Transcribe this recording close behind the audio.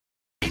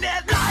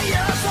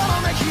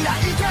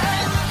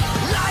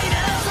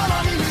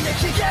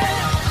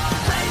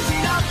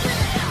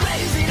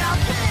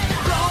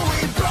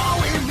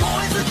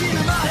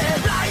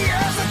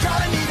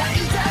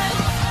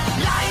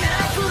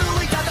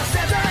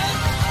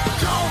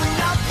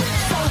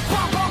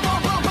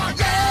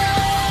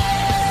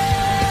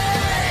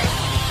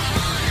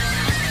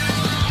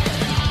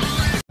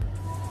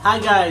Hi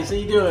guys, how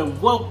you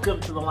doing? Welcome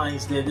to the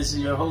Lion's Den. This is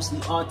your host, the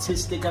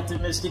autistic,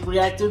 optimistic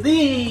reactor,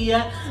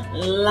 the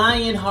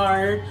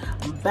Lionheart.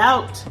 I'm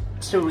about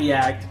to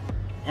react,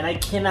 and I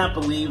cannot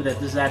believe that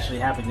this is actually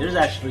happening. There's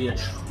actually a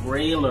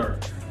trailer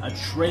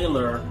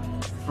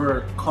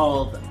for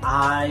called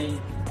I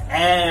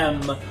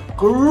Am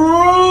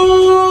Groot.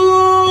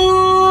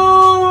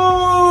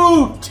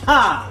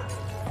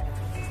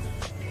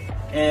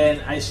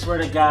 And I swear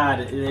to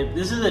God, if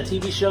this is a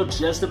TV show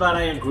just about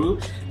I Am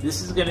Groot,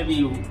 this is gonna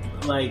be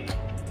like,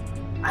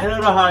 I don't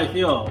know how I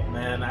feel,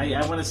 man.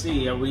 I want to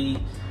see.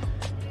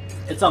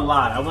 It's a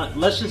lot.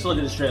 Let's just look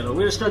at this trailer. We're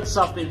gonna start this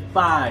off in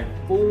 5,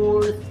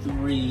 4,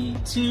 3,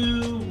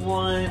 2,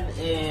 1,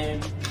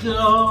 and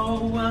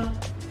go.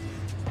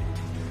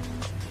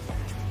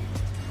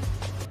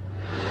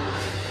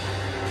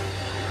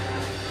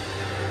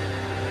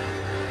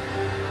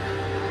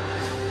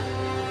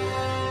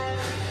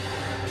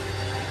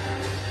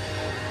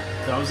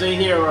 Comes a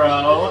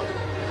hero.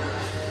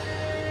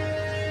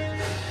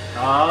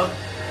 A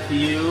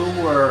few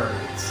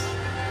words.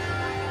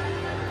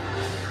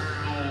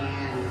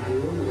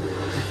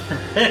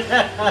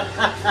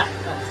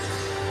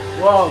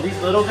 Whoa, these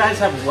little guys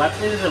have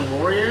weapons and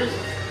warriors?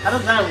 How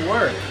does that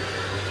work?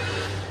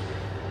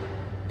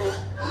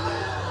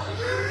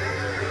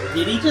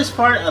 Did he just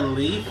part a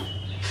leaf?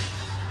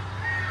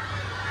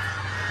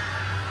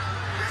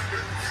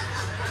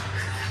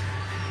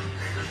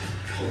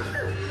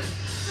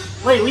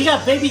 Wait, we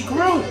got baby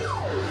Groot!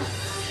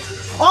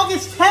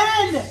 August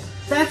 10!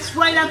 That's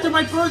right after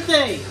my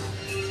birthday!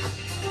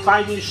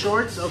 5 new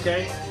shorts,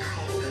 okay.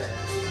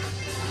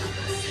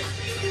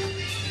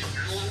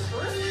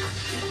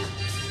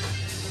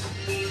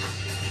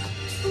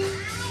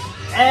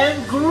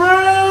 And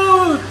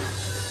Groot!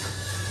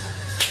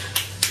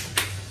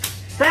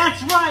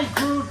 That's right,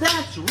 Groot,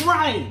 that's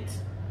right!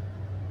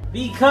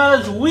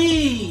 Because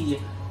we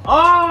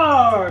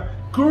are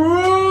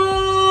Groot!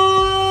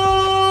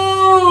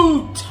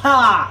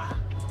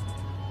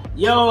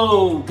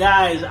 Yo,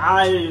 guys,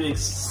 I'm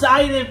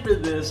excited for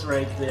this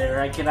right there.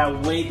 I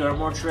cannot wait. There are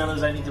more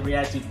trailers I need to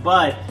react to,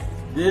 but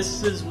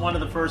this is one of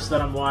the first that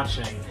I'm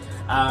watching.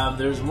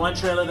 There's one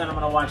trailer that I'm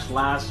going to watch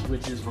last,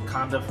 which is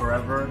Wakanda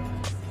Forever.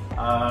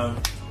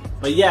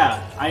 But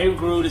yeah, I Am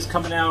Groot is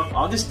coming out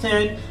August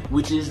 10th,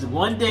 which is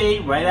one day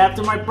right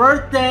after my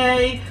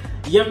birthday.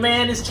 Your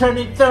man is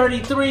turning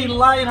 33.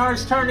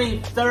 Lionheart's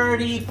turning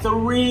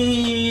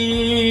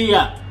 33.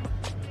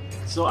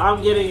 So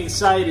I'm getting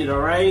excited,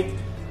 alright?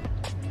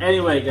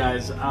 Anyway,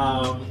 guys,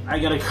 I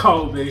gotta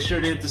go. Make sure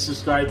to hit the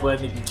subscribe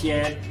button if you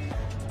can.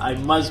 I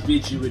must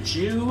bid you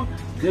adieu.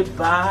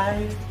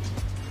 Goodbye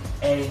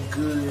and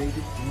good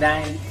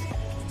night.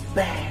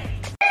 Bang.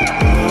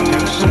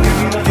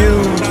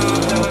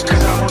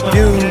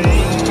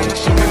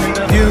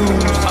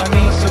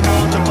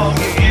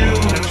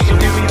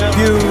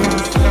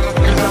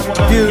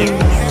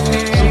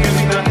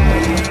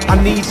 I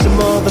need some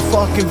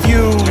motherfucking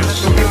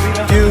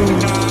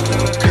views.